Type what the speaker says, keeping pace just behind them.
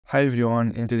Hi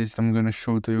everyone, in today's I'm gonna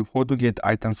show to you how to get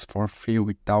items for free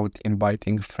without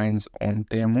inviting friends on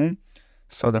TEMU.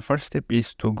 So the first step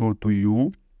is to go to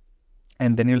you,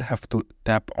 and then you'll have to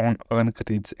tap on earn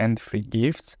credits and free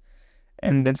gifts,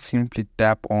 and then simply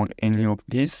tap on any of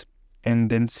these, and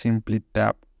then simply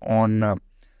tap on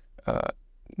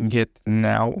get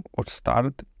now or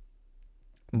start,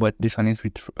 but this one is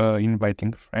with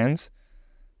inviting friends.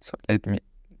 So let me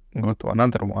go to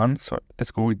another one. So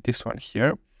let's go with this one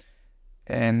here.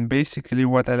 And basically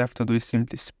what I'll have to do is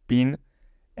simply spin,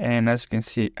 and as you can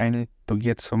see I need to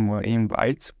get some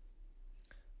invites,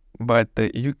 but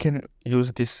you can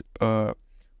use this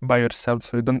by yourself,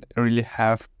 so you don't really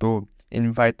have to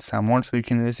invite someone, so you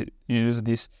can use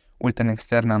this with an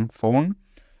external phone.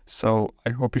 So I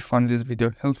hope you found this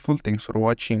video helpful. Thanks for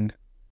watching.